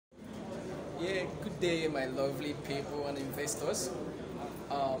Yeah, good day, my lovely people and investors.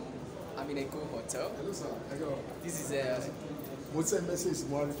 I'm in Eko Hotel. Hello, sir. Hello. This is a Mo send message to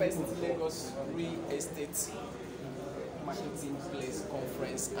one first people. Lagos Real Estate Marketing Place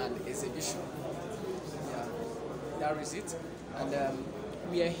Conference and Exhibition. Yeah, that is it. And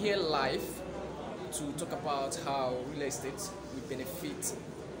we are here live to talk about how real estate will benefit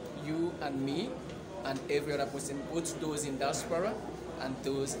you and me and every other person, both those in diaspora and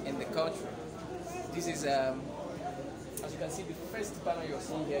those in the country. This is, as you can see, the first banner you're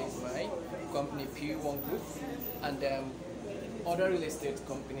seeing here is my company, P1 Group, and other real estate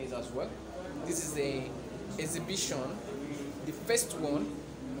companies as well. This is a exhibition, the first one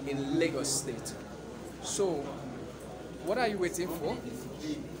in Lagos State. So, what are you waiting for?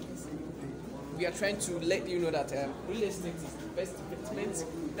 We are trying to let you know that real estate is the best investment.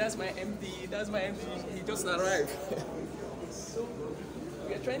 That's my MD. That's my MD. He just arrived. So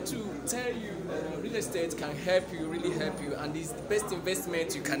we are trying to tell you real estate can help you, really help you, and it's the best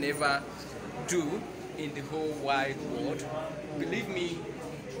investment you can ever do in the whole wide world. Believe me,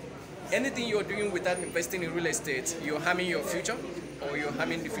 anything you're doing without investing in real estate, you're harming your future, or you're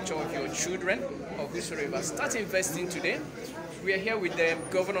harming the future of your children, or whosoever. Start investing today. We are here with the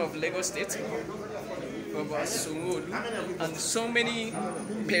governor of Lagos State, and so many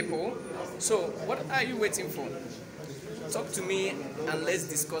people. So what are you waiting for? Talk to me and let's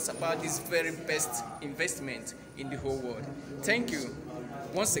discuss about this very best investment in the whole world. Thank you.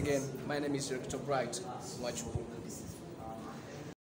 Once again, my name is Dr. Bright Wachu.